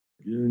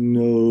You're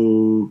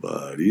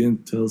nobody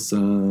until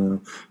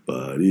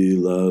somebody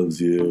loves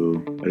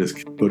you. I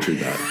just butchered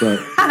that, but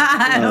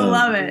I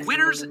love it.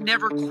 Winners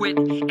never quit,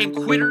 and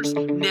quitters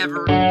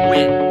never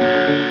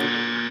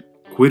win.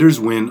 Quitters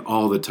win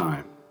all the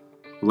time.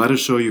 Let us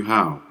show you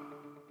how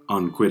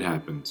on Quit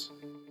Happens.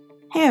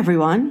 Hey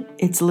everyone,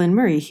 it's Lynn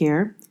Marie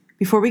here.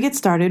 Before we get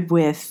started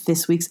with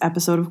this week's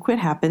episode of Quit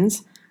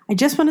Happens, I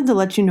just wanted to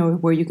let you know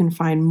where you can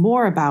find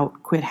more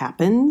about Quit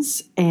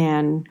Happens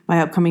and my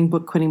upcoming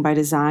book, Quitting by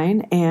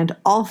Design, and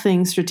all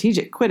things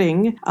strategic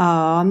quitting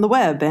on the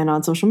web and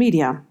on social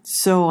media.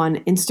 So on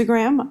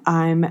Instagram,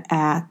 I'm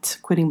at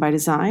Quitting by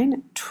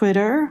Design.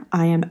 Twitter,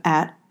 I am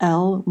at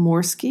L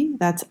Morski.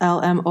 That's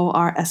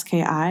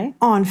LMORSKI.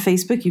 On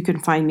Facebook, you can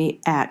find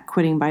me at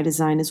Quitting by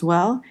Design as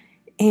well.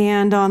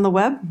 And on the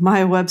web,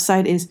 my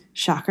website is,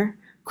 shocker,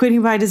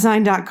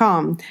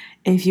 quittingbydesign.com.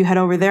 If you head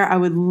over there, I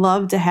would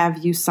love to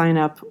have you sign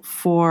up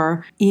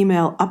for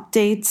email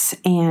updates.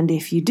 And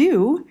if you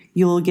do,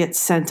 you'll get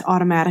sent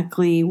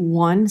automatically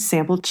one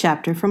sample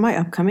chapter from my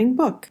upcoming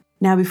book.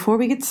 Now, before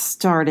we get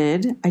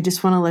started, I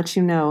just want to let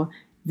you know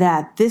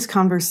that this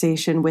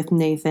conversation with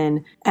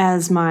Nathan,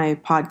 as my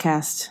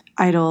podcast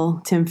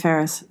idol Tim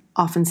Ferriss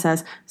often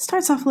says,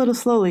 starts off a little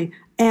slowly.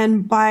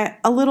 And by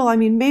a little, I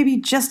mean maybe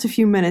just a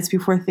few minutes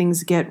before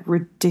things get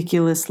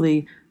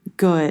ridiculously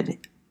good.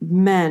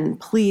 Men,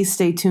 please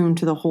stay tuned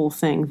to the whole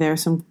thing. There are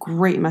some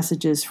great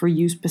messages for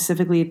you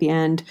specifically at the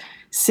end.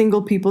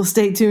 Single people,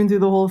 stay tuned through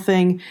the whole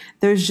thing.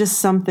 There's just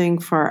something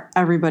for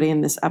everybody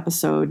in this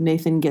episode.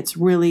 Nathan gets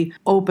really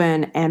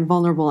open and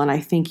vulnerable, and I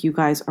think you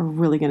guys are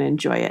really going to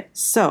enjoy it.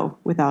 So,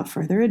 without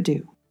further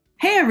ado.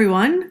 Hey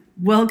everyone,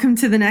 welcome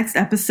to the next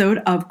episode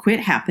of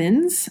Quit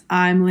Happens.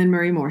 I'm Lynn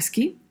Marie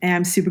Morski, and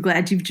I'm super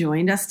glad you've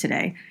joined us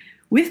today.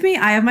 With me,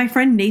 I have my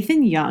friend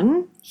Nathan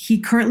Young. He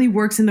currently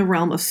works in the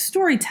realm of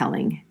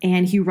storytelling,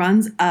 and he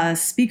runs a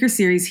speaker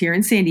series here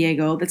in San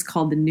Diego that's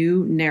called The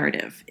New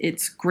Narrative.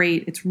 It's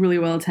great. It's really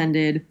well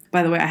attended.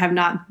 By the way, I have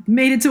not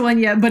made it to one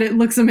yet, but it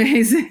looks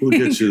amazing. we'll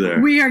get you there.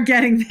 We are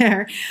getting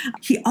there.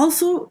 He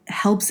also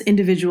helps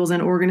individuals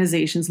and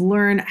organizations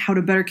learn how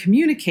to better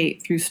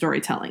communicate through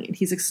storytelling, and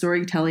he's a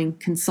storytelling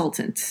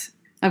consultant.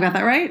 I've got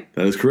that right?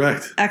 That is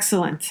correct.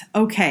 Excellent.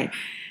 Okay.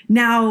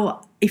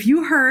 Now, if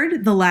you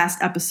heard the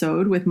last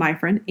episode with my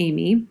friend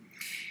Amy,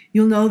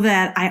 you'll know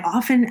that I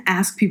often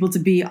ask people to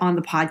be on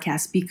the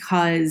podcast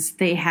because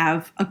they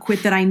have a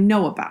quit that I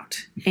know about.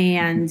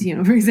 And,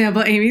 for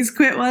example, Amy's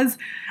quit was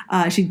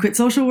she'd quit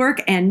social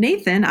work. And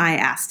Nathan, I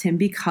asked him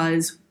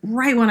because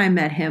right when I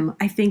met him,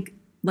 I think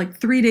like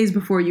 3 days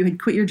before, you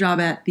had quit your job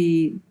at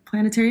the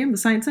planetarium, the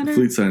Science Center?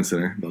 Fleet Science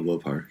Center, Balboa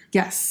Park.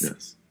 Yes.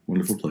 Yes.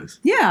 Wonderful place.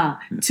 Yeah.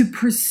 To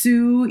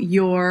pursue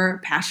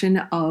your passion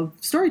of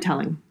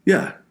storytelling.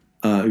 Yeah,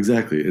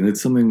 exactly. And it's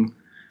something,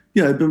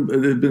 it had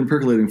been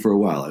percolating for a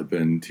while. I've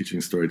been teaching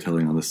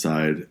storytelling on the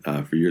side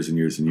for years and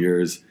years and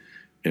years.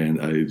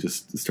 And I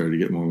just started to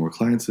get more and more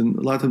clients. And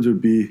a lot of times it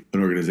would be an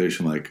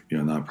organization like, a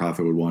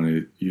nonprofit would want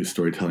to use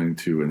storytelling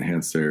to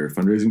enhance their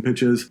fundraising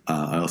pitches.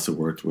 I also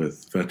worked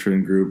with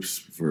veteran groups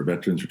for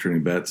veterans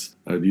returning vets.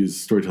 I'd use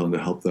storytelling to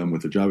help them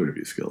with their job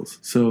interview skills.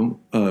 So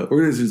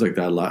organizations like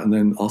that a lot. And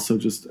then also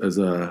just as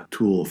a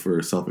tool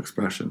for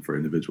self-expression for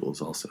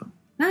individuals also.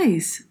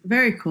 Nice.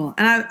 Very cool.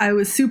 And I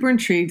was super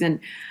intrigued. And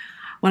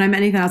when I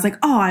met Nathan, I was like,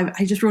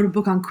 I just wrote a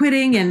book on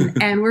quitting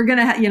and we're going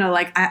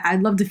to,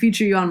 I'd love to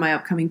feature you on my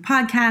upcoming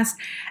podcast.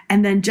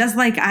 And then just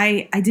like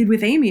I did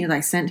with Amy, I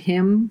sent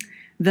him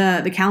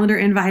the calendar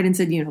invite and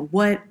said,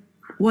 what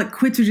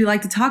quits would you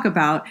like to talk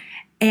about?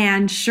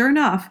 And sure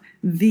enough,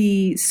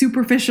 the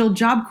superficial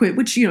job quit,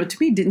 which, to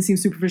me didn't seem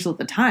superficial at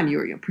the time. You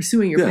were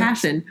pursuing your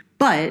passion.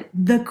 But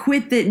the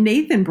quit that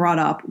Nathan brought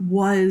up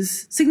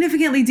was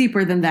significantly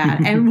deeper than that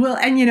and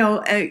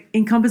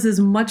encompasses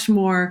much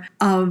more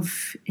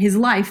of his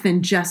life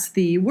than just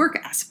the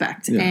work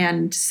aspect. Yeah.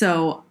 And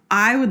so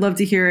I would love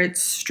to hear it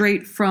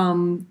straight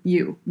from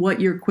you, what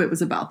your quit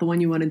was about, the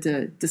one you wanted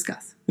to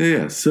discuss.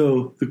 Yeah.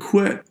 So the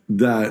quit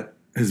that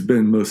has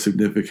been most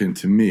significant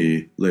to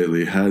me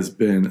lately has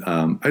been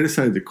I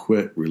decided to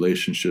quit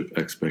relationship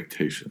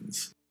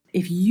expectations.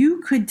 If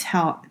you could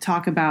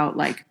talk about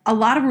a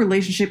lot of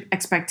relationship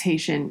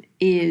expectation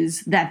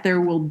is that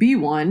there will be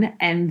one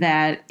and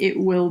that it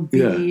will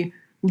be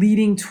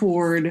leading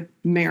toward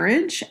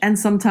marriage and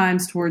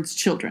sometimes towards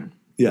children.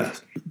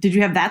 Yes. Did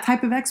you have that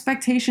type of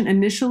expectation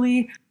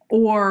initially,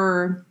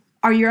 or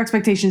are your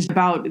expectations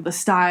about the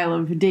style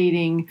of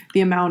dating,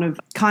 the amount of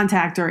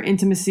contact or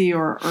intimacy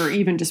or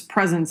even just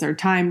presence or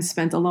time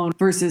spent alone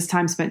versus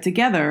time spent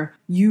together?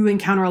 You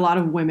encounter a lot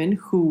of women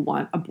who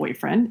want a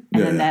boyfriend.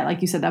 And then that,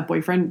 like you said, that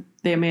boyfriend,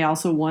 they may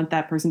also want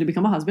that person to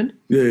become a husband.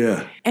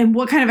 Yeah. And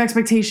what kind of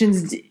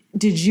expectations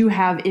did you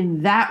have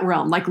in that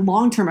realm, like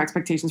long-term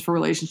expectations for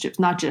relationships,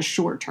 not just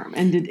short-term?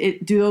 And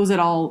did that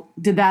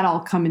all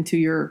come into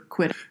your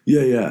quit?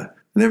 Yeah.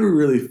 I never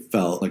really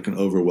felt like an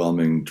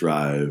overwhelming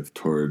drive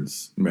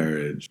towards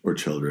marriage or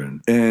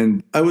children.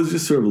 And I was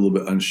just sort of a little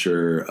bit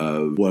unsure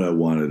of what I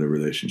wanted a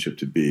relationship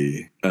to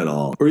be at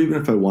all. Or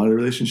even if I wanted a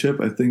relationship,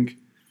 I think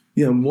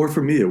more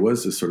for me, it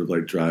was this sort of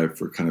like drive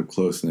for kind of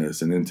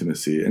closeness and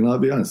intimacy. And I'll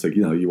be honest, like,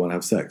 you want to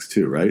have sex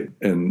too, right?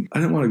 And I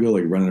didn't want to go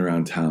like running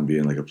around town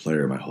being like a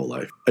player my whole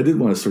life. I did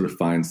want to sort of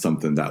find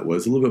something that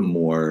was a little bit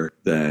more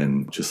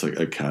than just like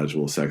a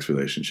casual sex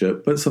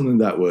relationship, but something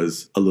that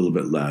was a little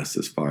bit less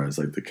as far as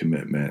like the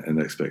commitment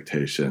and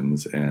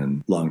expectations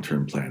and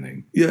long-term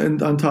planning. Yeah,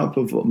 and on top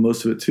of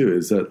most of it too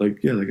is that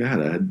like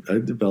I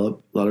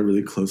developed a lot of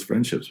really close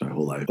friendships my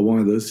whole life. I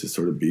wanted those to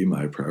sort of be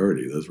my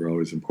priority. Those were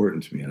always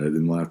important to me, and I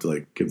didn't want to have to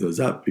like give those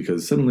up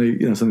because suddenly,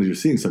 sometimes you're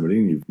seeing somebody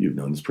and you've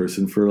known this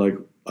person for like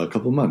a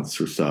couple months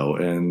or so,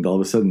 and all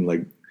of a sudden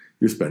like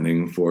you're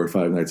spending 4 or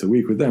 5 nights a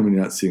week with them and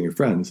you're not seeing your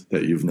friends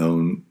that you've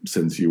known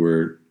since you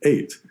were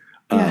 8.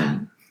 Yeah.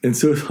 And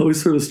so it's always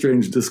sort of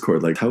strange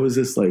discord. Like, how is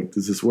this like,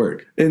 does this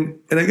work? And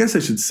I guess I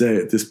should say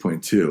at this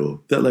point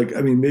too, that like,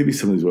 I mean, maybe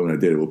some of these women I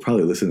dated will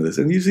probably listen to this.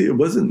 And usually it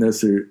wasn't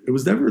necessarily, it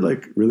was never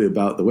like really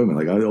about the women.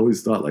 Like I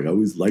always thought, like I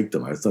always liked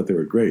them. I thought they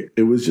were great.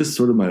 It was just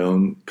sort of my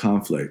own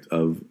conflict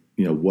of,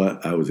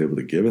 what I was able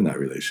to give in that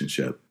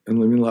relationship.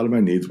 And I mean, a lot of my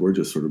needs were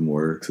just sort of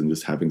more than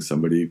just having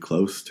somebody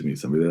close to me,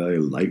 somebody that I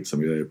liked,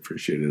 somebody that I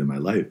appreciated in my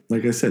life.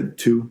 Like I said,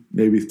 2,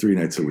 maybe 3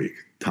 nights a week,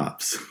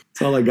 tops.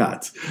 That's all I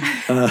got.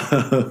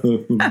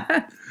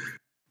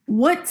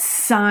 What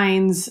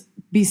signs,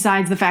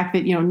 besides the fact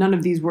that, none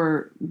of these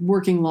were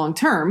working long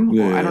term,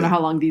 or I don't know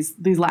how long these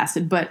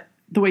lasted, but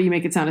the way you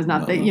make it sound is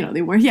not that, long.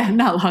 They were,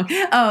 not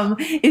long.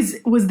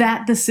 Was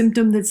that the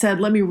symptom that said,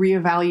 let me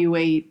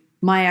reevaluate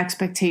my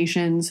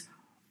expectations?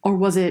 Or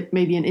was it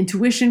maybe an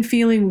intuition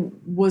feeling?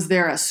 Was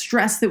there a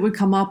stress that would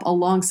come up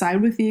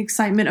alongside with the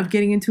excitement of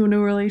getting into a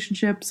new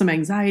relationship? Some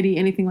anxiety,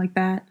 anything like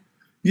that?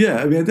 Yeah,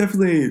 I mean,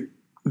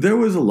 there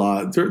was a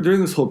lot. During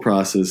this whole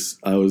process,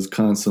 I was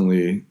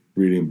constantly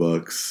reading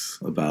books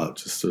about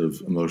just sort of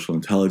emotional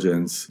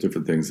intelligence,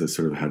 different things that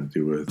sort of had to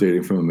do with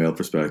dating from a male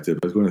perspective.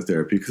 I was going to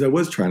therapy because I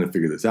was trying to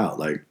figure this out.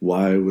 Like,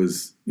 why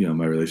was,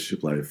 my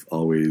relationship life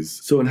always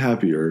so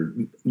unhappy or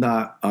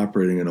not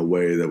operating in a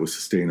way that was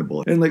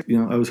sustainable? And like,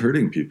 I was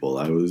hurting people.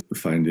 I was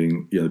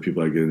finding, the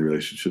people I get in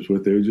relationships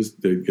with,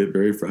 they'd get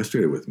very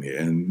frustrated with me.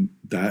 And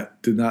that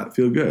did not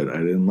feel good. I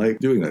didn't like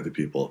doing that to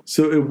people.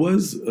 So it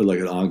was like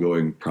an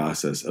ongoing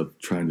process of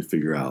trying to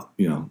figure out,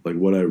 like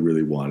what I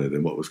really wanted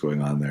and what was going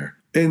on there.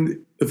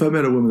 And if I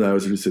met a woman that I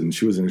was interested in,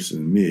 she was interested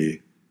in me,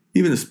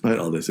 even despite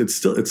all this, it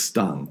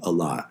stung a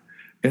lot.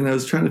 And I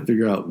was trying to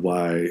figure out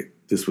why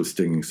this was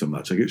stinging so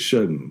much. Like it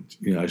shouldn't,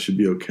 I should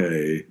be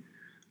okay.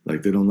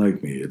 Like they don't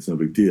like me. It's no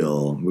big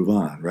deal. Move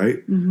on. Right.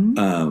 Mm-hmm.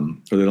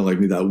 Or they don't like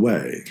me that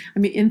way. I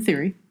mean, in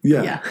theory.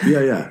 Yeah.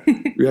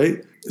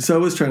 Right. So I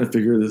was trying to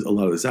figure a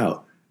lot of this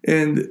out.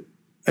 And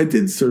I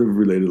did sort of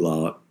relate a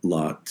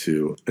lot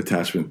to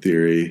attachment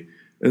theory.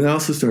 And I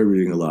also started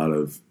reading a lot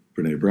of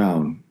Brene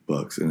Brown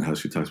books and how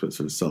she talks about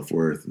sort of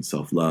self-worth and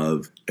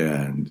self-love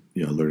and,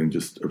 learning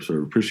just to sort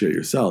of appreciate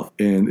yourself.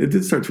 And it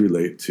did start to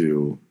relate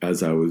to,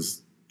 as I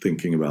was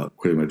thinking about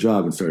quitting my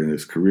job and starting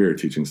this career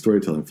teaching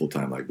storytelling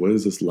full-time, like what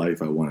is this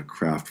life I want to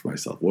craft for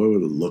myself? What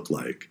would it look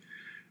like?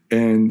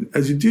 And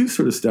as you do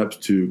sort of steps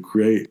to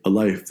create a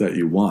life that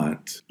you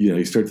want,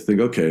 you start to think,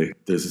 okay,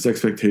 there's this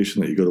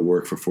expectation that you go to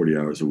work for 40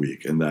 hours a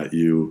week and that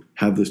you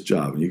have this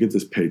job and you get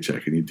this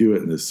paycheck and you do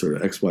it in this sort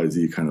of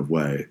XYZ kind of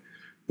way.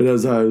 But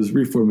as I was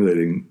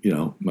reformulating,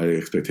 my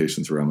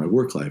expectations around my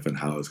work life and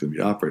how I was going to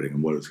be operating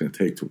and what it was going to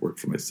take to work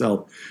for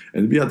myself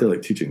and to be out there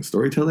like teaching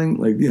storytelling,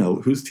 like,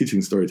 who's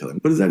teaching storytelling?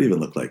 What does that even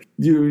look like?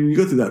 You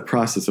go through that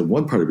process in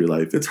one part of your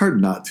life, it's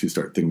hard not to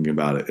start thinking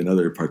about it in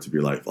other parts of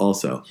your life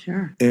also.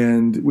 Sure.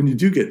 And when you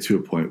do get to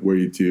a point where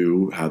you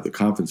do have the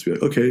confidence to be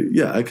like, okay,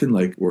 yeah, I can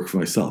like work for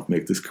myself,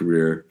 make this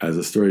career as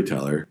a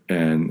storyteller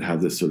and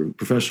have this sort of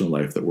professional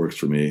life that works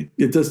for me,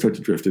 it does start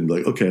to drift into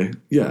like, okay,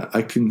 yeah,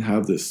 I can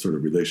have this sort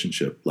of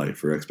relationship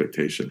life or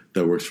expectation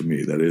that works for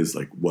me, that is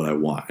like what I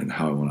want and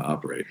how I want to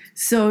operate.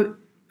 So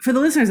for the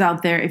listeners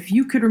out there, if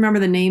you could remember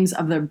the names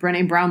of the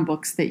Brene Brown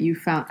books that you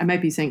found, I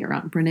might be saying it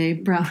wrong,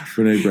 Brene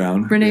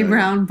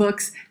Brown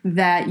books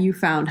that you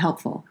found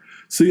helpful.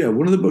 So yeah,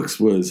 one of the books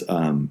was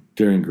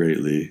Daring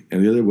Greatly,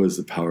 and the other was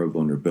The Power of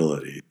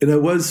Vulnerability. And I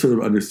was sort of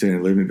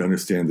learning to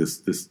understand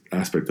this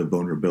aspect of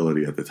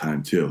vulnerability at the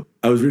time too.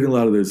 I was reading a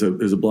lot of, there's a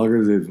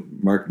blogger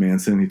named Mark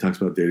Manson. He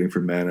talks about dating for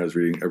men. I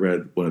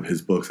read one of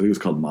his books. I think it was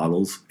called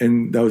Models.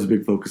 And that was a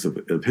big focus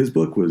of his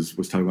book was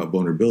talking about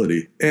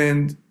vulnerability.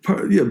 And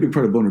a big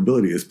part of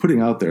vulnerability is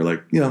putting out there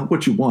like,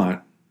 what you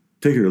want,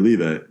 take it or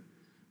leave it.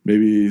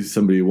 Maybe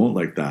somebody won't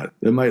like that.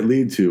 That might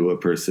lead to a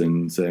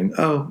person saying,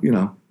 oh,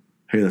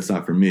 hey, that's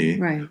not for me.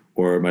 Right.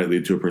 Or it might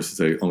lead to a person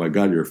saying, oh my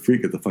God, you're a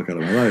freak, get the fuck out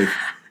of my life.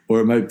 Or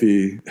it might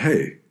be,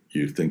 hey,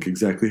 you think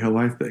exactly how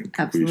I think.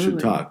 Absolutely. We should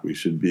talk. We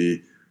should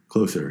be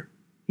closer.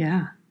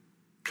 Yeah.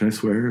 Can I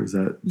swear? Was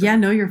that? Yeah,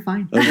 no, you're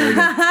fine. Okay.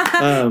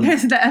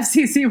 The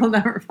FCC will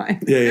never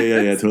find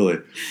Yeah, totally.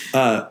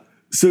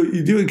 So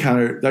you do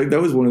encounter,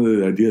 that was one of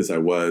the ideas I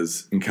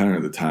was encountering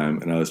at the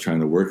time and I was trying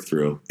to work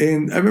through.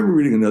 And I remember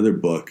reading another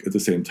book at the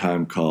same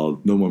time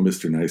called No More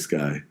Mr. Nice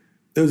Guy.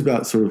 it was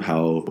about sort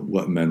of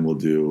what men will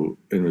do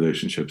in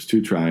relationships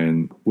to try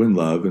and win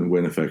love and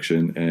win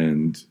affection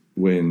and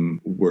win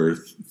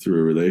worth through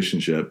a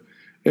relationship,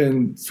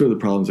 and sort of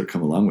the problems that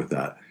come along with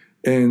that.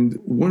 And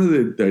one of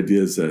the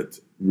ideas that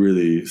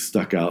really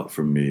stuck out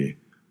from me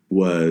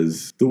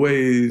was the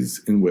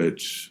ways in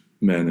which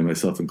men, and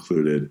myself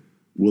included,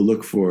 will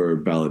look for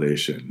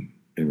validation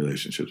in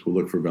relationships. We'll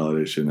look for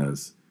validation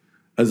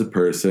as a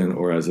person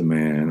or as a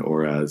man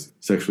or as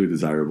sexually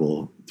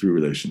desirable through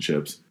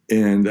relationships.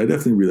 And I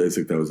definitely realized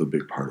that was a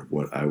big part of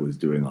what I was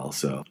doing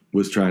also,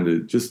 was trying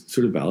to just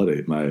sort of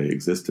validate my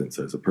existence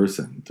as a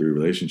person through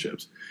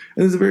relationships.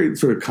 And it's a very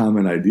sort of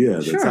common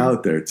idea that's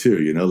out there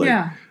too,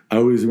 I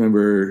always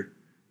remember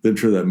the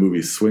intro of that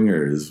movie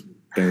Swingers,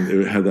 and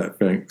it had that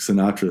Frank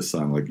Sinatra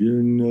song, like,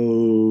 you're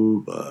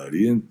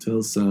nobody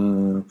until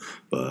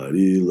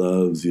somebody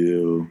loves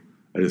you.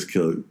 I just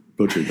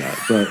butchered that.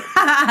 But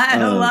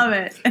I love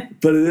it.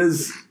 But it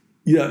is,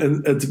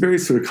 and it's a very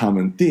sort of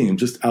common theme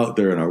just out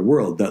there in our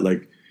world that,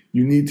 like,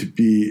 you need to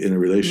be in a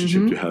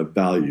relationship to have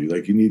value.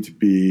 Like, you need to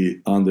be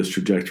on this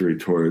trajectory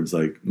towards,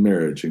 like,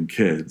 marriage and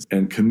kids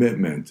and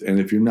commitment. And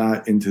if you're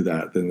not into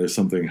that, then there's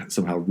something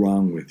somehow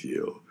wrong with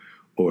you,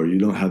 or you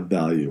don't have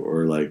value,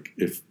 or, like,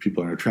 if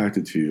people aren't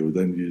attracted to you,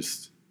 then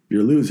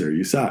you're a loser.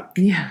 You suck.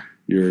 Yeah.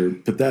 You're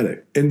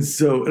pathetic. And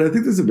I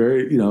think there's a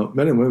very,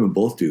 men and women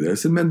both do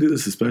this, and men do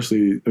this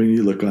especially. I mean,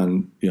 you look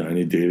on,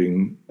 any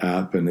dating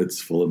app and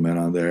it's full of men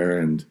on there,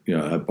 and,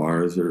 at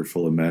bars are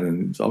full of men.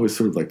 And it's always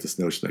sort of like this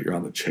notion that you're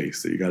on the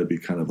chase, that you got to be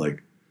kind of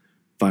like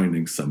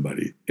finding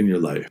somebody in your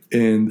life.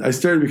 And I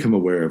started to become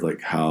aware of,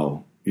 like,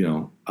 how,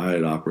 I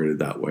had operated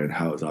that way and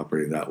how I was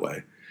operating that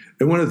way.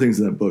 And one of the things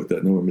in that book,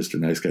 that No More Mr.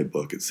 Nice Guy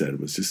book, it said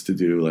was just to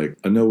do, like,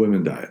 a no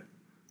women diet,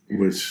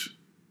 which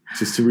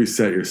just to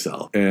reset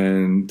yourself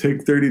and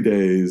take 30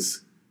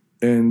 days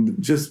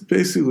and just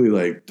basically,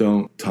 like,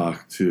 don't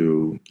talk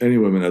to any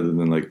women other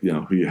than, like,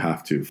 who you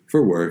have to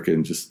for work,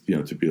 and just,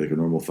 to be like a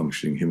normal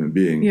functioning human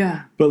being.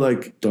 Yeah. But,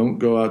 like, don't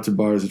go out to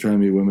bars to try and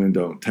meet women.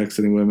 Don't text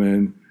any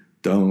women.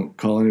 Don't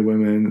call any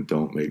women.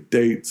 Don't make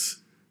dates.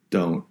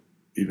 Don't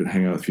even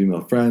hang out with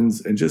female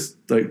friends, and just,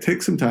 like,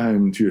 take some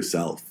time to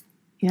yourself.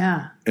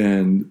 Yeah.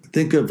 And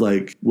think of,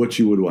 like, what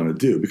you would want to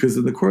do. Because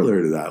then the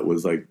corollary to that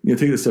was, like,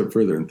 take it a step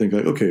further and think,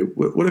 like, okay,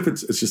 what if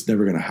it's just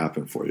never going to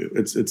happen for you?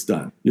 It's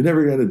done. You're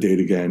never going to date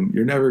again.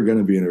 You're never going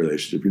to be in a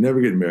relationship. You're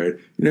never getting married.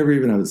 You're never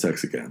even having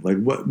sex again. Like,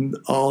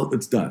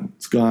 it's done.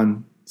 It's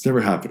gone. It's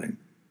never happening.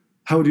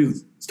 How would you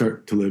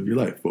start to live your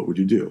life? What would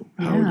you do?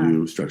 How would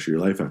you structure your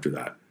life after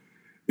that?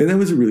 And that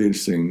was a really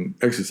interesting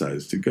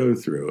exercise to go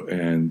through.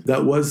 And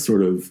that was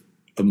sort of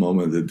a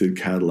moment that did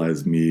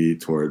catalyze me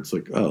towards,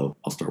 like, oh,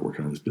 I'll start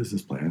working on this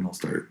business plan. I'll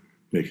start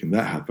making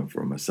that happen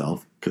for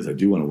myself, because I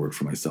do want to work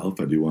for myself.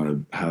 I do want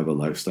to have a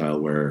lifestyle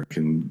where I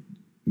can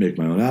make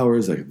my own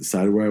hours. I can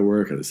decide where I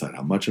work. I decide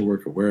how much I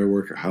work, or where I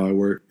work, or how I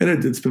work. And I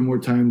did spend more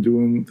time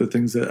doing the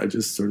things that I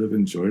just sort of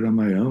enjoyed on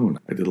my own.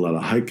 I did a lot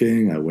of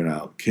hiking. I went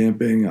out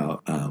camping.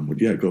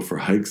 Would go for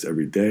hikes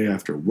every day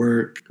after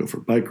work, go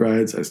for bike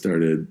rides. I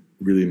started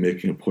really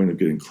making a point of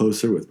getting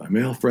closer with my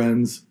male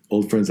friends,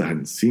 old friends I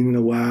hadn't seen in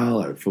a while.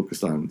 I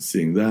focused on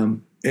seeing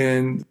them.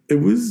 And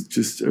it was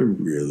just a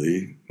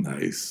really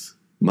nice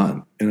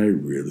month. And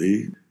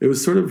it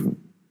was sort of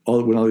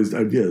when all these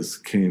ideas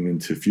came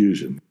into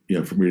fusion,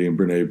 from reading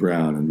Brene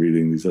Brown and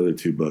reading these other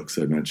two books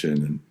I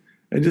mentioned,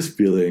 and just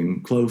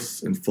feeling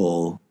close and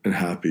full and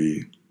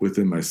happy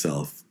within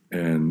myself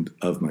and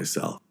of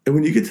myself. And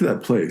when you get to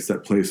that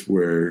place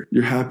where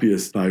you're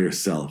happiest by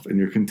yourself and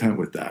you're content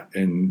with that,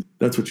 and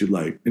that's what you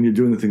like, and you're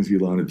doing the things you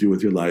want to do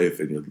with your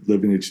life, and you're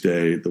living each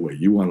day the way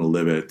you want to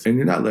live it, and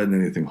you're not letting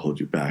anything hold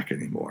you back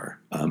anymore.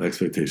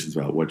 Expectations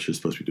about what you're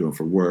supposed to be doing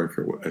for work,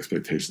 or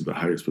expectations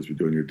about how you're supposed to be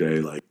doing your day.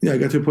 Like, I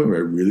got to a point where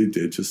I really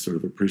did just sort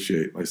of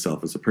appreciate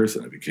myself as a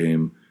person. I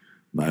became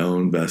my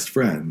own best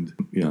friend,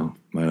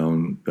 my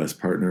own best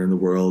partner in the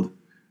world.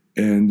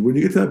 And when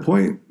you get to that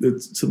point,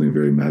 something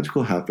very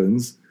magical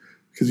happens,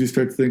 because you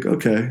start to think,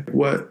 okay,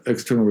 what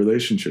external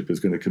relationship is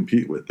going to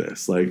compete with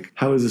this? Like,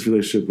 how is this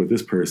relationship with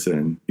this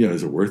person?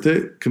 Is it worth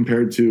it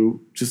compared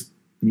to just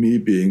me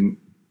being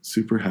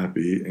super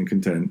happy and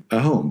content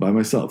at home by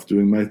myself,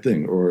 doing my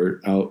thing,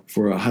 or out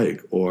for a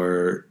hike,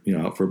 or,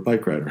 out for a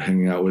bike ride, or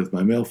hanging out with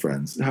my male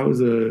friends? How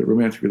is a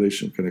romantic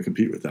relationship going to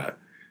compete with that?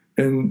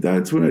 And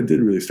that's when I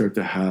did really start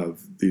to have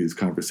these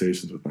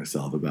conversations with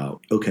myself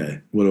about, okay,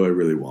 what do I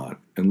really want?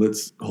 And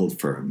let's hold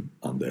firm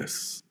on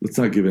this. Let's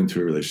not give into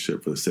a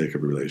relationship for the sake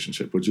of a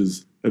relationship, which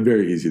is a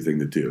very easy thing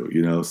to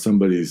do.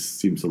 Somebody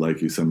seems to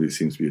like you, somebody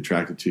seems to be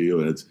attracted to you,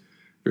 and it's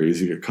very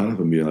easy to get caught up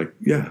in being like,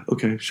 yeah,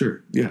 okay,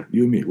 sure, yeah,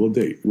 you and me, we'll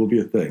date, we'll be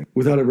a thing,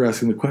 without ever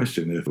asking the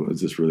question,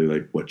 is this really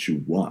like what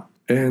you want?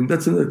 And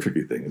that's another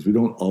tricky thing, is we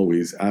don't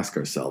always ask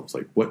ourselves,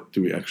 like, what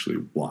do we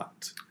actually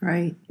want?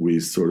 Right. We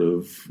sort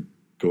of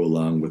go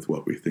along with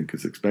what we think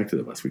is expected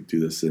of us. We do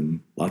this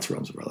in lots of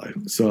realms of our life.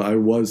 So I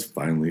was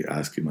finally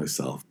asking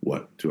myself,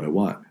 what do I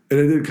want? And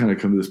I did kind of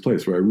come to this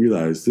place where I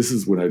realized, this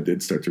is when I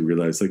did start to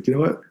realize, like, you know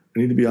what? I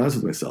need to be honest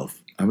with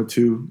myself. I'm a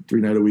 2-3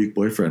 night a week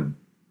boyfriend.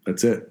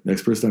 That's it.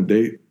 Next person on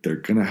date, they're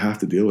going to have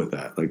to deal with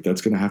that. Like,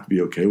 that's going to have to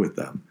be okay with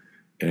them.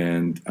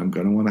 And I'm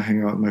going to want to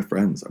hang out with my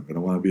friends. I'm going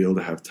to want to be able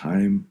to have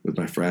time with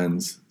my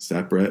friends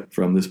separate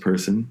from this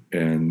person.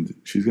 And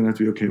she's going to have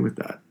to be okay with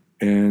that.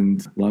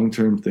 And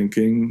long-term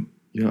thinking,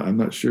 I'm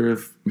not sure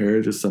if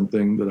marriage is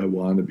something that I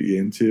want to be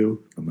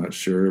into. I'm not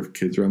sure if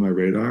kids are on my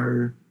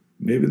radar.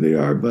 Maybe they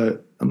are,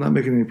 but I'm not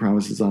making any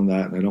promises on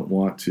that. And I don't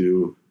want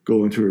to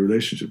go into a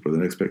relationship with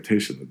an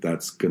expectation that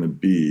that's going to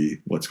be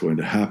what's going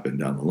to happen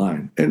down the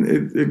line. And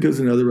it goes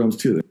in other realms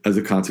too. As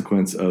a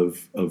consequence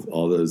of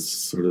all those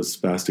sort of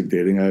spastic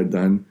dating I had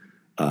done,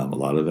 a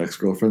lot of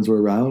ex-girlfriends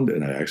were around,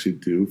 and I actually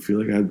do feel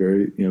like I had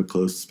very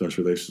close,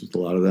 special relationships with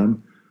a lot of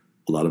them.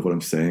 A lot of what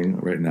I'm saying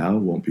right now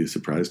won't be a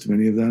surprise to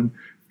many of them.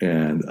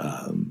 And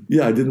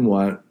I didn't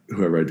want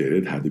whoever I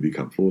dated had to be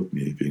comfortable with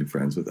me being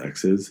friends with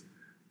exes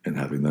and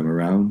having them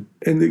around.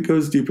 And it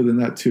goes deeper than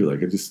that too.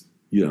 Like, I just,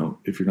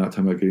 if you're not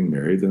talking about getting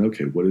married, then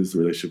okay, what is the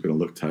relationship going to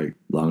look like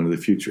long into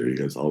the future? Are you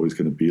guys always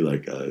going to be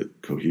like a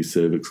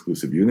cohesive,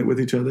 exclusive unit with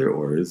each other?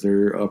 Or is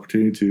there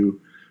opportunity to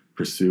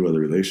pursue other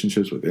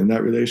relationships within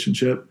that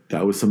relationship?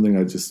 That was something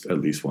I just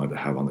at least wanted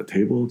to have on the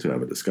table to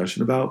have a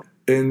discussion about.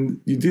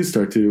 And you do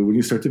start to, when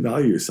you start to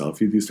value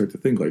yourself, you do start to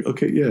think like,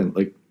 okay, yeah,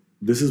 like,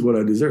 this is what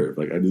I deserve.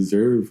 Like, I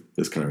deserve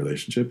this kind of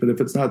relationship. But if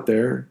it's not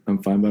there,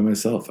 I'm fine by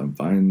myself. I'm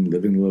fine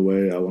living the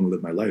way I want to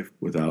live my life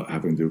without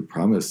having to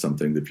promise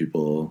something to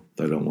people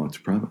that I don't want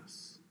to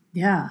promise.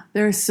 Yeah,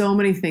 there are so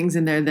many things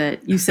in there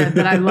that you said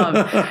that I love.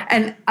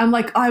 And I'm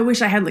like, I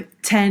wish I had like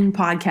 10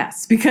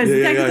 podcasts because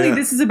technically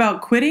this is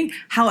about quitting.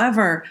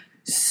 However,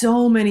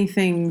 so many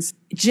things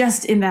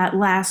just in that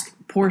last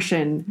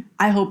portion.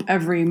 I hope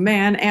every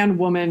man and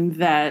woman,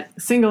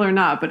 that single or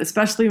not, but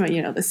especially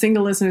the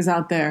single listeners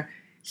out there,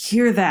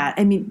 hear that.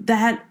 I mean,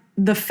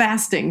 the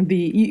fasting,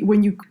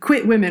 when you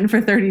quit women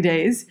for 30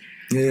 days,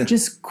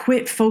 just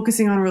quit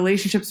focusing on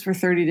relationships for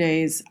 30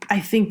 days. I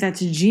think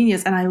that's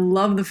genius. And I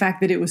love the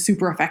fact that it was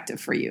super effective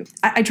for you.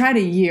 I tried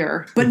a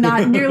year, but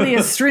not nearly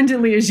as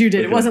stringently as you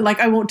did. It wasn't like,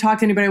 I won't talk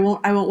to anybody. I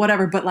won't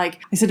whatever. But like,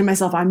 I said to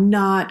myself, I'm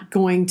not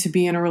going to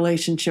be in a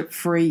relationship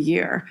for a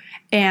year.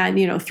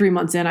 And, 3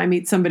 months in, I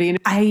meet somebody. And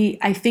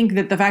I think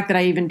that the fact that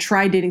I even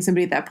tried dating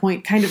somebody at that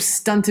point kind of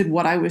stunted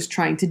what I was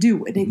trying to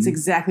do. And it's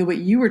exactly what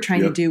you were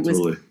trying to do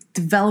was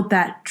develop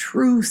that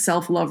true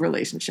self-love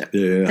relationship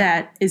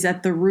that is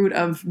at the root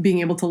of being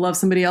able to love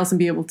somebody else and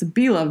be able to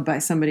be loved by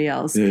somebody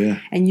else.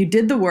 And you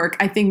did the work.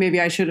 I think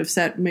maybe I should have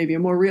set maybe a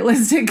more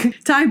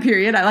realistic time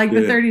period. I like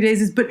the 30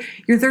 days, but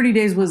your 30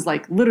 days was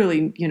like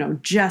literally,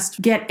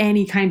 just get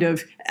any kind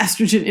of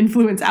estrogen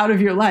influence out of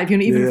your life,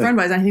 even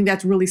friend-wise. I think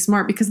that's really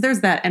smart because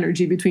there's that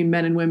energy between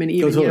men and women,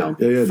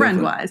 even,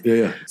 friend-wise.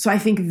 So I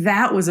think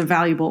that was a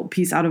valuable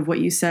piece out of what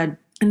you said.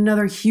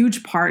 Another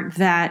huge part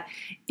that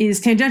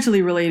is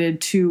tangentially related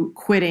to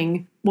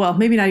quitting, well,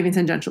 maybe not even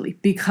tangentially,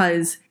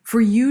 because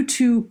for you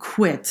to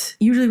quit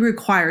usually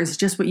requires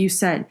just what you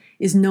said,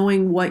 is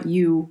knowing what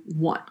you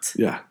want.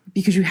 Yeah.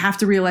 Because you have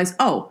to realize,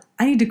 I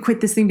need to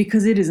quit this thing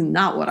because it is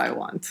not what I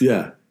want.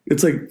 Yeah.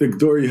 It's like the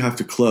door you have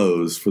to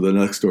close for the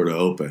next door to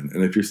open.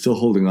 And if you're still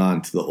holding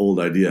on to the old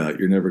idea,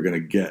 you're never going to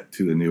get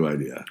to the new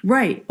idea.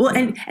 Right. Well,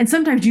 and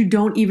sometimes you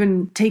don't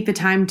even take the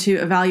time to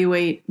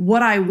evaluate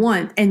what I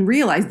want and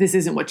realize this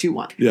isn't what you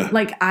want. Yeah.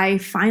 Like, I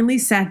finally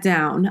sat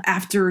down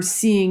after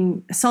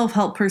seeing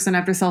self-help person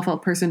after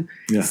self-help person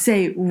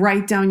say,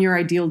 write down your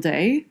ideal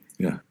day.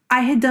 Yeah.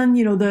 I had done,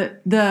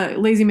 the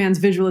lazy man's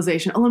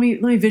visualization. Let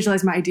me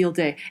visualize my ideal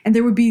day. And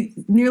there would be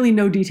nearly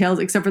no details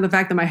except for the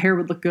fact that my hair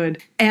would look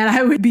good. And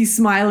I would be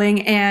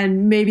smiling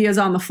and maybe I was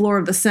on the floor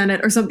of the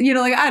Senate or something,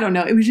 I don't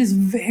know. It was just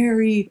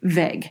very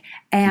vague.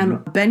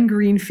 And Ben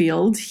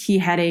Greenfield, he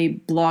had a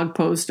blog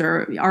post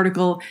or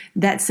article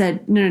that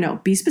said, no,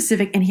 be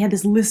specific. And he had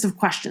this list of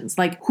questions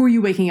like, who are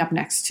you waking up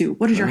next to?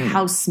 What does your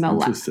house smell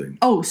like?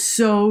 Oh,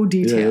 so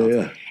detailed.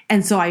 Yeah.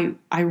 And so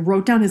I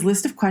wrote down his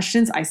list of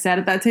questions. I sat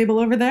at that table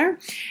over there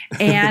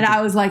and I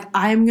was like,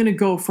 I'm going to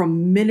go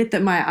from minute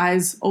that my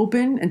eyes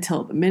open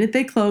until the minute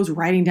they close,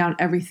 writing down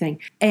everything.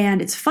 And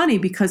it's funny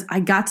because I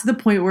got to the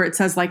point where it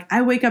says like,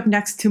 I wake up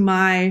next to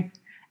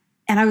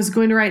and I was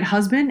going to write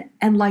husband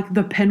and like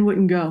the pen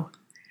wouldn't go.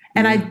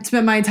 And I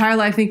spent my entire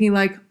life thinking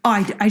like,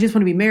 I just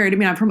want to be married. I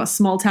mean, I'm from a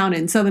small town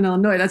in Southern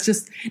Illinois. That's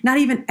just not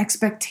even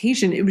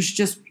expectation. It was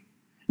just,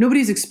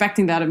 nobody's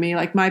expecting that of me.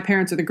 Like, my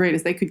parents are the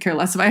greatest. They could care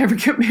less if I ever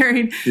get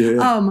married.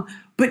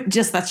 But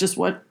that's just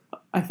what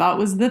I thought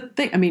was the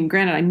thing. I mean,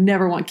 granted, I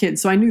never want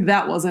kids, so I knew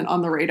that wasn't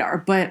on the radar.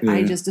 But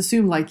I just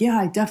assumed like,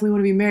 I definitely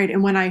want to be married.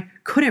 And when I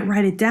couldn't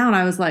write it down,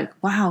 I was like,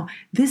 wow,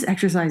 this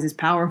exercise is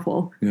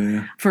powerful.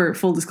 For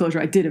full disclosure,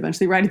 I did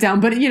eventually write it down.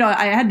 But,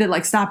 I had to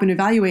like stop and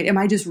evaluate. Am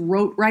I just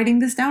writing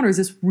this down, or is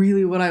this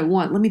really what I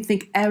want? Let me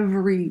think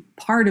every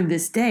part of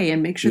this day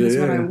and make sure this is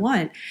what I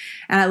want.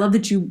 And I love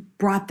that you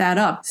brought that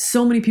up.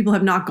 So many people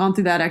have not gone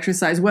through that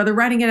exercise, whether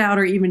writing it out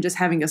or even just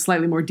having a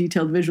slightly more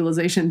detailed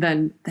visualization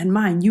than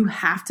mine. You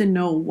have to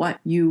know what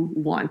you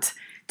want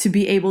to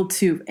be able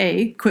to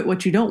A, quit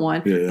what you don't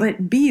want, Yeah, yeah.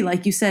 but B,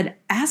 like you said,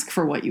 ask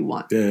for what you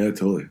want. Yeah,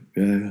 totally.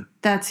 Yeah.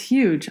 That's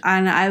huge.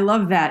 And I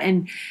love that.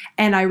 And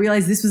I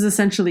realized this was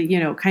essentially,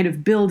 kind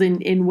of build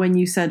in when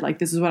you said, like,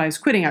 this is what I was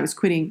quitting. I was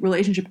quitting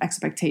relationship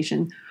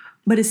expectation.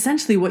 But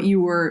essentially what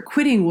you were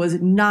quitting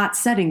was not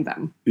setting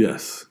them.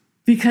 Yes.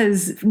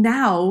 Because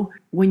now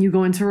when you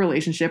go into a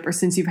relationship, or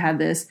since you've had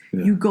this,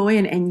 you go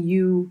in and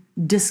you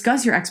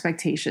discuss your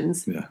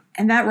expectations. Yeah.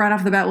 And that right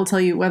off the bat will tell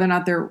you whether or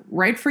not they're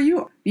right for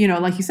you.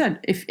 Like you said,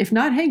 if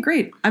not, hey,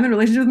 great. I'm in a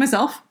relationship with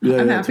myself.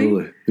 I'm happy.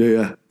 Totally.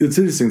 Yeah. It's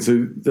interesting. So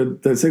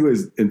that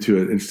segues into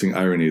an interesting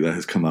irony that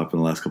has come up in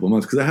the last couple of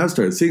months, because I have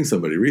started seeing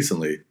somebody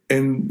recently.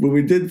 And when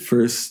we did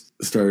first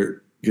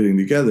start getting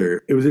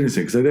together, it was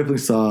interesting because I definitely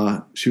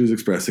saw she was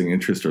expressing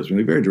interest towards me,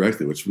 like, very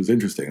directly, which was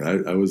interesting.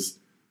 I was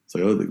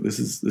like, oh, this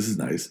is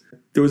nice.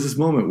 There was this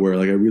moment where,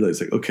 like, I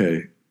realized, like,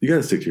 okay, you got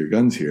to stick to your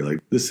guns here. Like,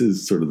 this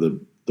is sort of the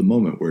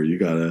moment where you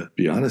got to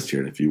be honest here.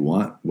 And if you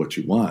want what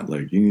you want,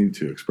 like, you need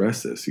to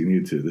express this. You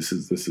need to, this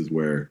is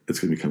where it's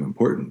going to become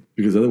important,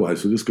 because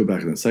otherwise you'll just go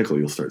back in that cycle.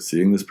 You'll start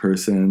seeing this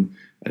person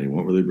and you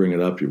won't really bring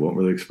it up. You won't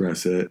really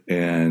express it.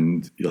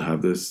 And you'll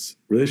have this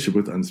relationship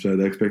with unset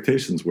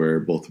expectations where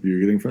both of you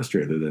are getting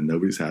frustrated and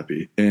nobody's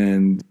happy.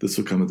 And this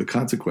will come at the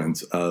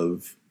consequence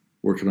of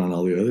working on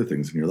all the other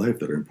things in your life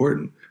that are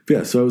important. But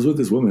yeah, so I was with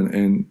this woman,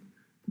 and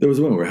there was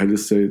a moment where I had to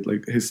say,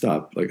 like, hey,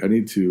 stop. Like, I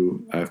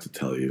have to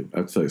tell you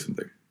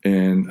something.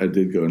 And I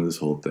did go into this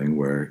whole thing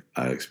where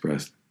I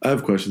expressed, I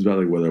have questions about,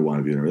 like, whether I want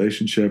to be in a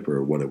relationship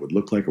or what it would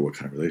look like or what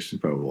kind of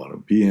relationship I would want to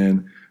be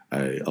in.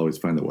 I always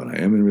find that when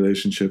I am in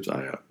relationships,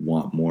 I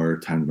want more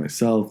time to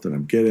myself than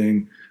I'm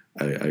getting.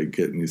 I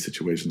get in these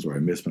situations where I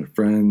miss my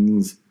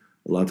friends.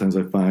 A lot of times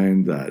I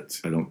find that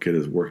I don't get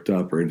as worked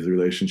up or into the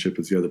relationship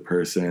as the other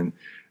person.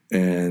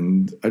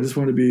 And I just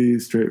want to be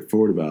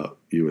straightforward about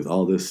you with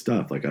all this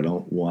stuff. Like, I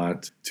don't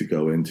want to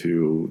go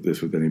into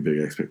this with any big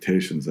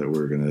expectations that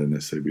we're going to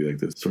necessarily be like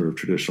this sort of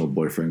traditional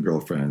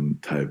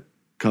boyfriend-girlfriend type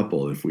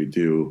couple if we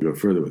do go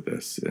further with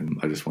this. And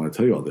I just want to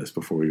tell you all this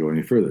before we go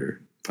any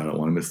further. I don't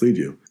want to mislead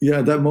you. Yeah,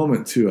 at that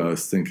moment, too, I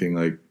was thinking,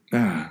 like,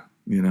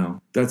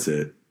 that's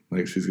it.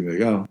 Like, she's going to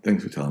be like, oh,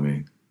 thanks for telling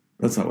me.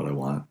 That's not what I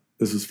want.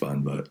 This was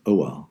fun, but oh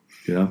well.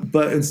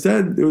 But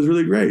instead, it was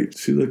really great.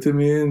 She looked at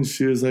me and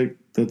she was like,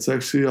 that's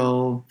actually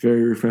all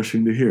very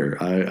refreshing to hear.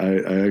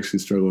 I actually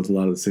struggle with a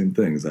lot of the same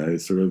things. I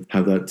sort of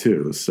have that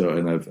too. So,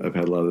 and I've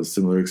had a lot of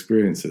similar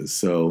experiences.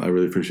 So I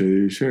really appreciate that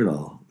you shared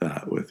all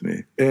that with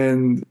me.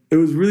 And it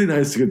was really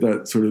nice to get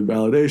that sort of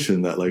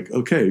validation that, like,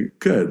 okay,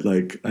 good.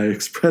 Like, I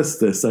expressed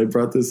this, I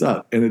brought this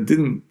up. And it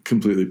didn't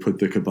completely put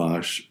the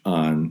kibosh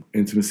on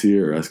intimacy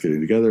or us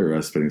getting together or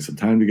us spending some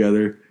time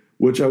together,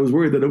 which I was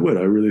worried that it would.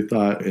 I really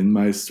thought, in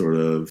my sort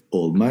of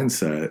old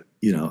mindset,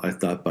 I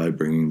thought by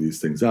bringing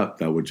these things up,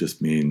 that would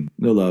just mean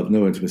no love,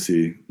 no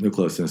intimacy, no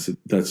closeness.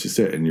 That's just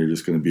it. And you're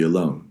just going to be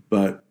alone.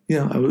 But,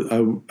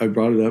 I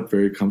brought it up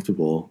very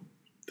comfortable,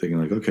 thinking,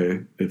 like,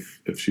 okay,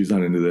 if she's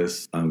not into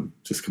this, I'm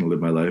just going to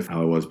live my life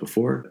how I was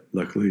before.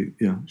 Luckily,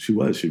 she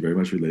very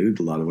much related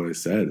to a lot of what I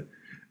said.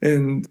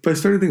 And by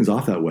starting things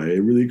off that way, it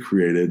really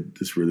created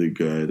this really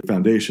good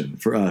foundation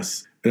for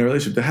us in our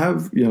relationship to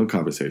have,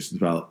 conversations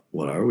about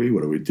what are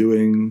we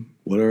doing,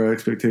 what are our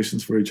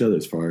expectations for each other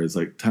as far as,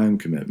 like, time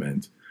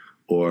commitment,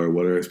 or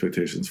what are our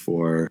expectations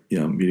for,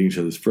 meeting each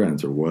other's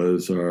friends, or what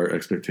is our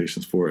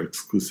expectations for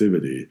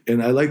exclusivity.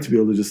 And I like to be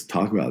able to just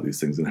talk about these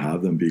things and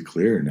have them be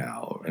clear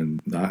now and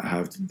not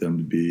have them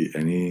to be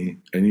any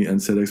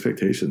unset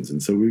expectations.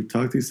 And so we've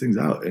talked these things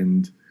out,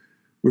 and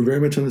we're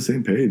very much on the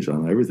same page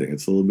on everything.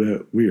 It's a little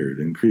bit weird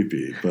and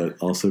creepy, but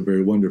also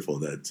very wonderful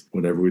that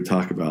whenever we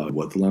talk about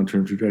what the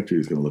long-term trajectory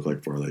is going to look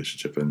like for a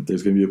relationship, and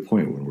there's going to be a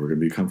point when we're going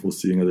to be comfortable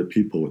seeing other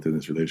people within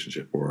this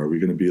relationship, or are we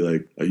going to be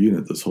like a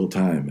unit this whole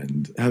time?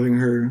 And having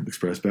her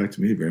express back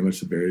to me very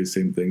much the very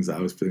same things I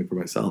was feeling for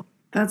myself.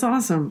 That's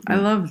awesome. I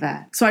love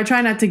that. So I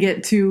try not to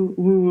get too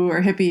woo-woo or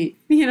hippie,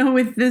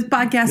 with this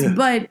podcast,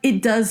 but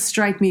it does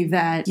strike me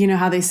that,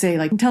 how they say,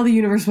 like, tell the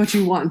universe what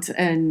you want,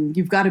 and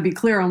you've got to be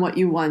clear on what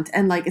you want.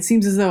 And, like, it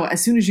seems as though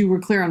as soon as you were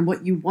clear on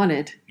what you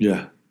wanted,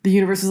 the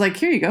universe was like,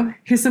 here you go.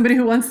 Here's somebody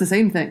who wants the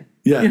same thing.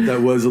 Yeah,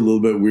 that was a little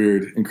bit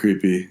weird and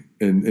creepy.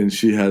 And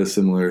she had a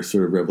similar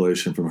sort of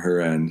revelation from her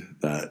end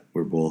that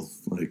we're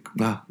both like,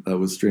 wow, that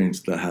was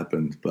strange that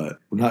happened, but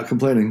we're not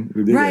complaining.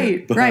 We did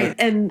it. Right.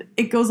 And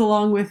it goes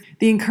along with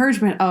the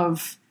encouragement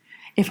of,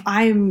 if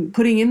I'm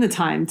putting in the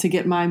time to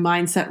get my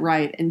mindset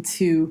right and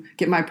to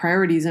get my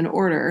priorities in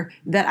order,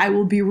 that I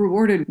will be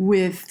rewarded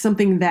with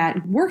something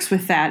that works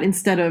with that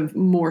instead of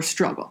more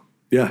struggle.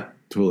 Yeah,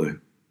 totally.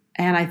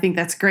 And I think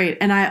that's great.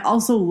 And I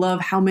also love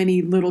how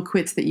many little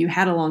quits that you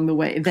had along the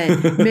way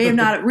that may have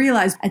not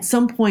realized at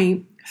some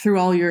point through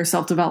all your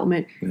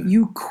self-development,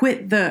 you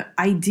quit the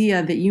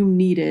idea that you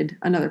needed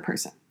another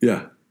person.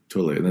 Yeah,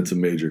 totally. And that's a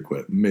major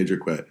quit.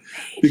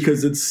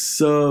 Because it's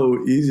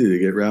so easy to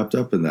get wrapped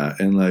up in that.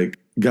 And, like,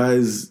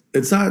 guys,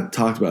 it's not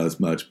talked about as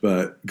much,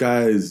 but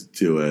guys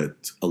do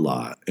it a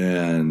lot.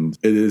 And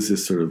it is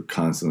this sort of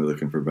constantly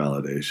looking for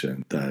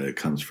validation that it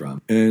comes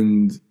from.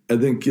 And I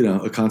think,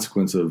 a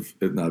consequence of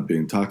it not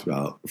being talked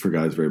about for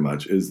guys very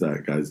much is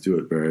that guys do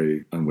it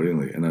very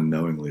unwittingly and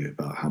unknowingly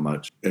about how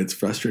much it's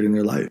frustrating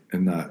their life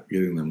and not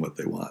getting them what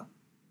they want.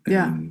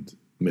 And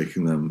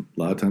making them a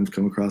lot of times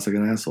come across like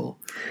an asshole.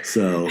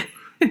 So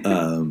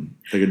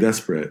like a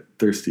desperate,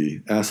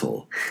 thirsty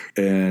asshole.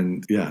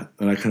 And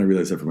I kind of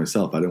realized that for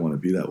myself. I didn't want to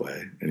be that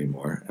way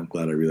anymore. I'm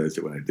glad I realized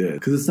it when I did.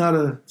 Because it's not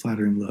a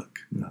flattering look.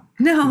 No,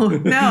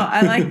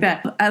 I like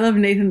that. I love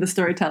Nathan the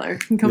storyteller.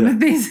 Can come with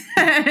these.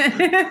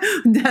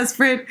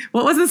 Desperate.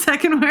 What was the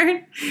second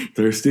word?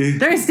 Thirsty.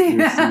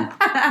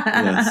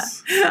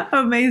 Yes.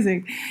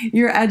 Amazing.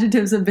 Your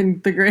adjectives have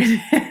been the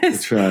greatest. I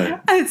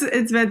try.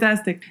 It's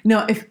fantastic.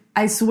 No, if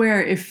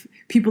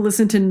people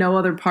listen to no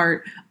other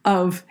part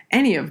of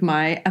any of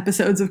my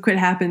episodes of Quit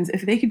Happens,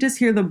 if they could just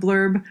hear the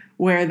blurb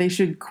where they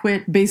should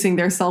quit basing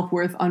their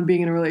self-worth on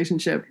being in a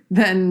relationship,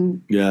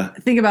 then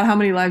think about how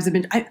many lives have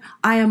been.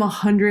 I am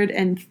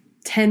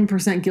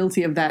 110%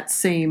 guilty of that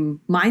same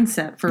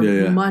mindset for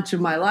much of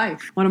my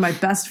life. One of my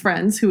best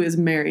friends who is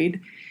married,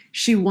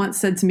 she once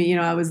said to me,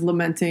 I was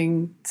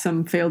lamenting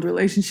some failed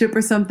relationship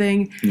or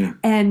something. Yeah.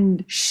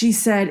 And she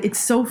said, it's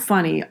so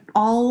funny.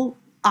 All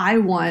I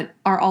want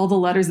are all the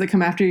letters that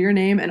come after your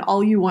name, and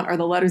all you want are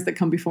the letters that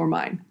come before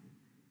mine.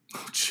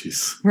 Oh,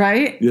 jeez.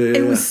 Right?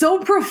 It was so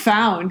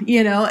profound,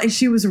 and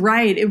she was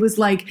right. It was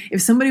like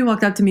if somebody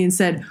walked up to me and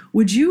said,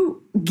 would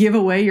you give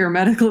away your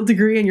medical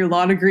degree and your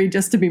law degree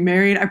just to be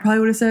married? I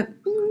probably would have said,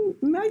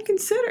 I'd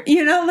consider,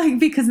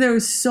 because there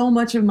was so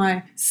much of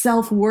my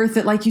self-worth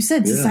that, like you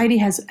said, society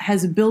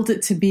has built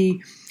it to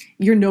be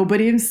you're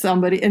nobody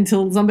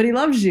until somebody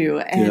loves you.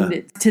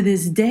 And to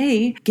this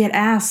day, get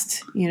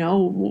asked,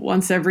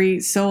 once every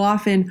so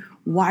often,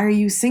 why are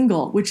you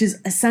single? Which is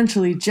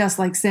essentially just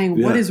like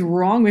saying, what is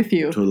wrong with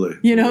you? Totally.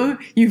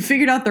 You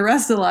figured out the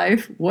rest of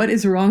life. What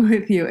is wrong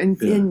with you?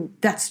 And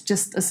that's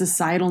just a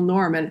societal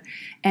norm.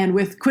 And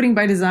with Quitting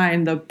by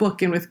Design, the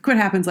book, and with Quit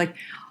Happens, like,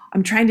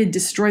 I'm trying to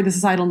destroy the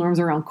societal norms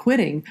around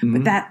quitting,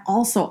 but that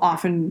also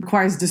often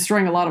requires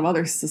destroying a lot of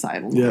other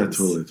societal norms.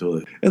 Yeah,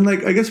 totally. And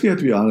I guess we have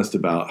to be honest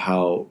about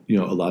how, a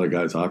lot of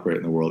guys operate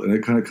in the world. And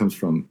it kind of comes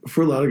from,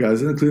 for a lot of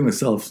guys, and including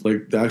myself,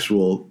 like the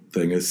actual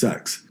thing is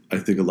sex. I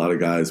think a lot of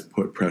guys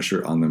put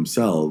pressure on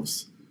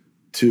themselves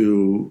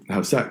to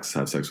have sex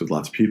with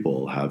lots of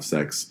people, have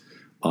sex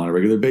on a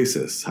regular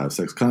basis, have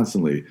sex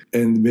constantly.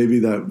 And maybe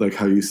that, like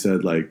how you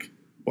said, like,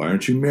 why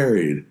aren't you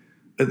married?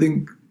 I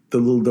think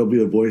there'll be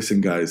a voice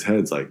in guys'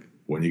 heads like,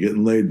 when are you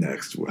getting laid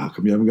next? How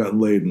come you haven't gotten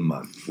laid in a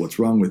month? What's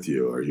wrong with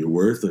you? Are you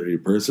worth it? Are you a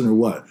person or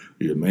what? Are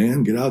you a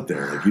man? Get out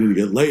there. Like, you need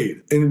to get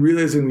laid. And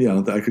realizing,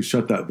 that I could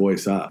shut that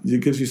voice out,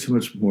 it gives you so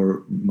much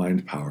more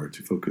mind power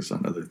to focus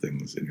on other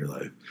things in your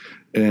life.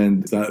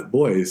 And that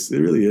voice, it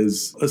really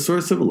is a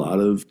source of a lot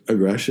of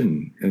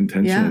aggression and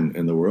tension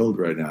in the world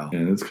right now.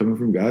 And it's coming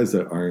from guys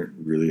that aren't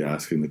really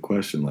asking the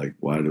question, like,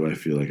 why do I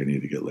feel like I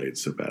need to get laid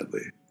so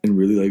badly? And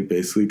really,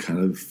 basically kind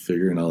of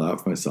figuring it all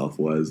out for myself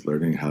was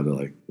learning how to,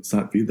 let's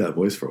not feed that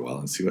voice for a while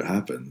and see what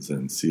happens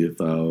and see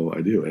if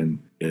I do. And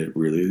it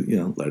really,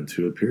 led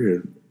to a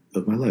period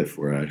of my life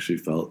where I actually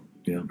felt,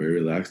 very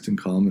relaxed and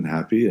calm and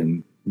happy,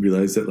 and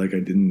realized that, I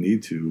didn't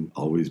need to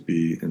always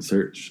be in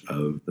search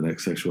of the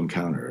next sexual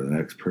encounter or the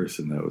next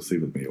person that would sleep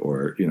with me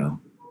or,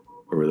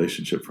 a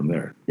relationship from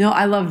there.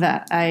 I love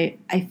that. I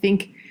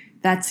think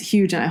that's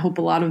huge. And I hope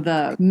a lot of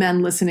the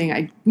men listening,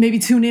 I maybe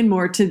tune in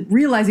more to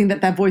realizing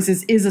that voice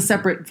is a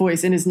separate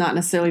voice and is not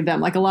necessarily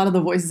them. Like, a lot of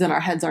the voices in our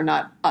heads are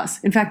not us.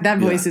 In fact, that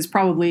voice is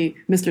probably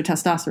Mr.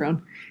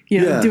 Testosterone,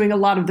 doing a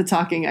lot of the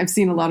talking. I've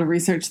seen a lot of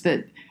research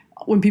that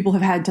when people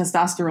have had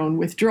testosterone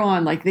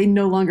withdrawn, they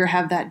no longer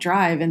have that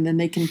drive, and then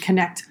they can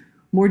connect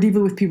more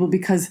deeply with people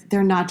because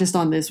they're not just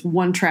on this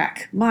one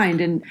track mind.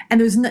 And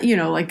there's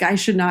no, guys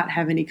should not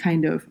have any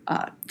kind of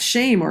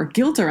shame or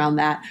guilt around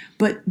that,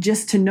 but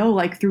just to know,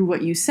 through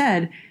what you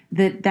said,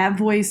 that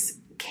voice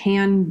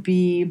can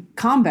be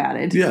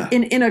combated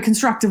in a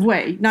constructive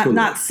way,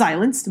 not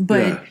silenced,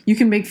 but you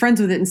can make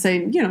friends with it and say,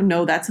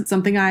 no, that's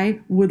something I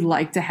would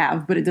like to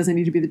have, but it doesn't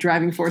need to be the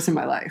driving force in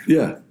my life.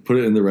 Yeah. Put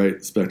it in the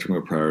right spectrum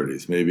of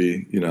priorities.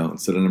 Maybe,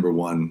 instead of number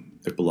 1,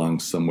 it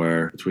belongs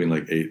somewhere between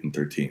 8 and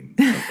 13.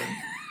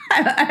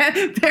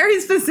 Very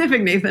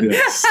specific, Nathan.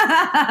 Yes.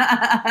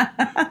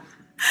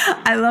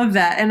 I love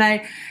that. And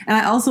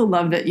I also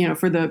love that,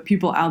 for the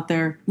people out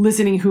there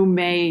listening who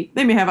may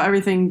have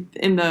everything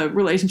in the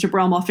relationship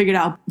realm all figured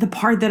out. The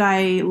part that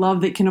I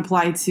love that can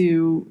apply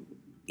to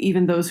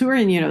even those who are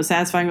in,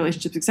 satisfying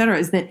relationships, et cetera,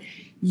 is that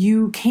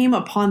you came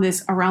upon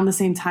this around the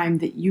same time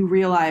that you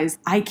realized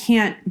I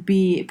can't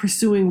be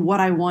pursuing what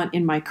I want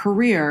in my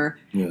career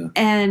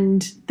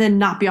and then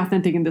not be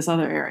authentic in this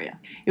other area.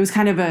 It was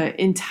kind of an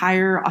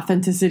entire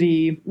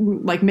authenticity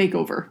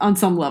makeover on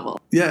some level.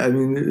 Yeah, I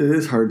mean, it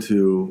is hard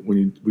to,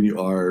 when you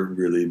are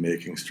really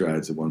making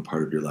strides in one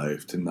part of your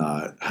life, to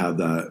not have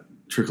that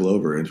trickle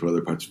over into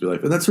other parts of your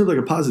life. And that's sort of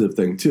a positive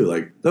thing too.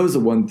 That was the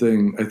one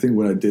thing I think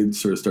when I did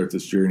sort of start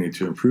this journey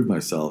to improve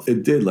myself,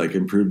 it did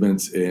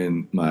improvements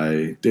in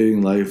my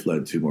dating life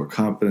led to more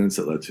confidence.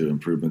 It led to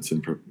improvements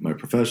in my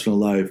professional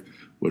life,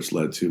 which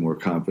led to more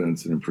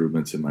confidence and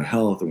improvements in my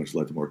health, and which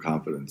led to more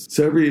confidence.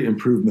 So every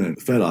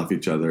improvement fed off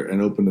each other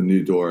and opened a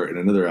new door in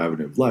another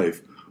avenue of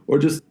life, or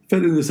just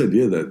fed into this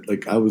idea that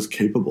like I was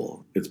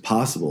capable. It's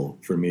possible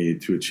for me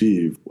to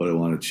achieve what I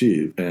want to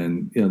achieve,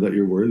 and that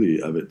you're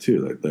worthy of it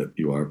too. Like that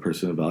you are a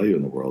person of value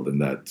in the world,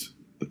 and that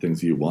the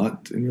things you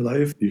want in your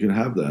life, you can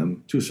have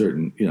them to a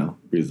certain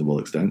reasonable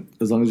extent,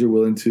 as long as you're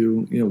willing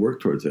to work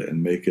towards it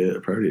and make it a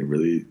priority and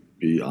really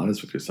be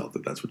honest with yourself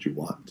that that's what you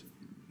want.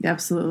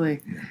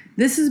 Absolutely.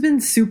 This has been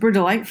super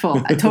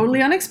delightful.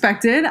 Totally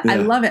unexpected. I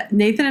love it.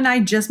 Nathan and I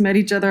just met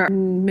each other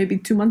maybe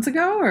 2 months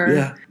ago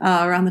or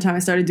around the time I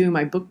started doing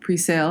my book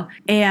pre-sale.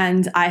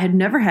 And I had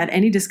never had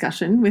any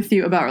discussion with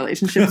you about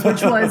relationships,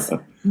 which was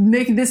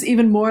making this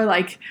even more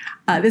like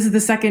this is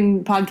the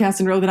second podcast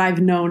in a row that I've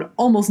known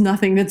almost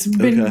nothing that's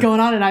been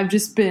going on. And I've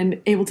just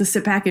been able to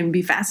sit back and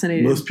be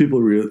fascinated. Most people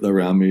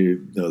around me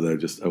know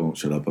that I won't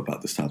shut up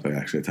about this topic.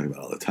 Actually, I talk about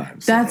it all the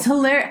time. So. That's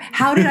hilarious.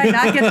 How did I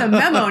not get the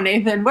memo,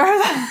 Nathan? Where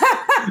was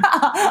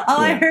all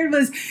I heard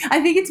was,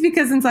 I think it's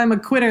because since I'm a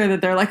quitter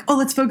that they're like, oh,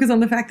 let's focus on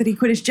the fact that he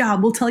quit his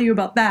job. We'll tell you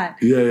about that.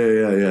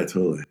 Yeah,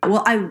 totally.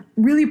 Well, I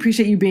really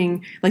appreciate you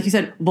being, like you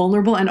said,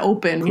 vulnerable and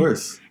open. Of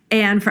course.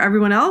 And for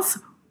everyone else,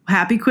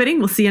 happy quitting.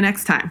 We'll see you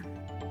next time.